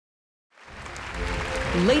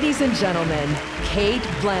Ladies and gentlemen, Cate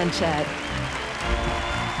Blanchett.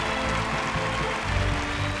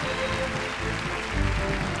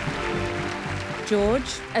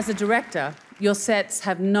 George, as a director, your sets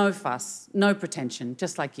have no fuss, no pretension,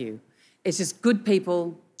 just like you. It's just good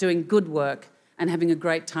people doing good work and having a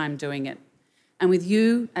great time doing it. And with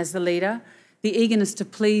you as the leader, the eagerness to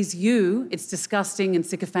please you, it's disgusting and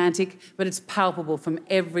sycophantic, but it's palpable from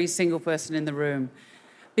every single person in the room.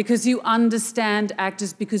 Because you understand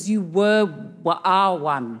actors, because you are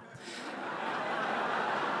one.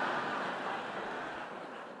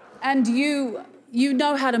 And you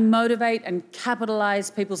know how to motivate and capitalise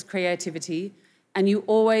people's creativity, and you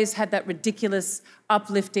always had that ridiculous,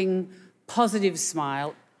 uplifting, positive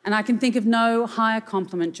smile. And I can think of no higher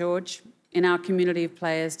compliment, George, in our community of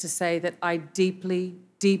players to say that I deeply,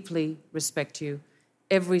 deeply respect you.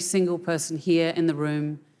 Every single person here in the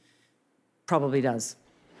room probably does.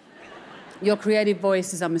 Your creative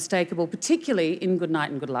voice is unmistakable, particularly in Good Night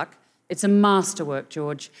and Good Luck. It's a masterwork,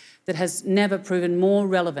 George, that has never proven more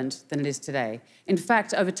relevant than it is today. In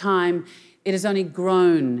fact, over time, it has only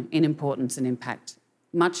grown in importance and impact,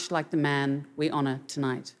 much like the man we honour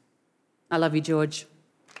tonight. I love you, George.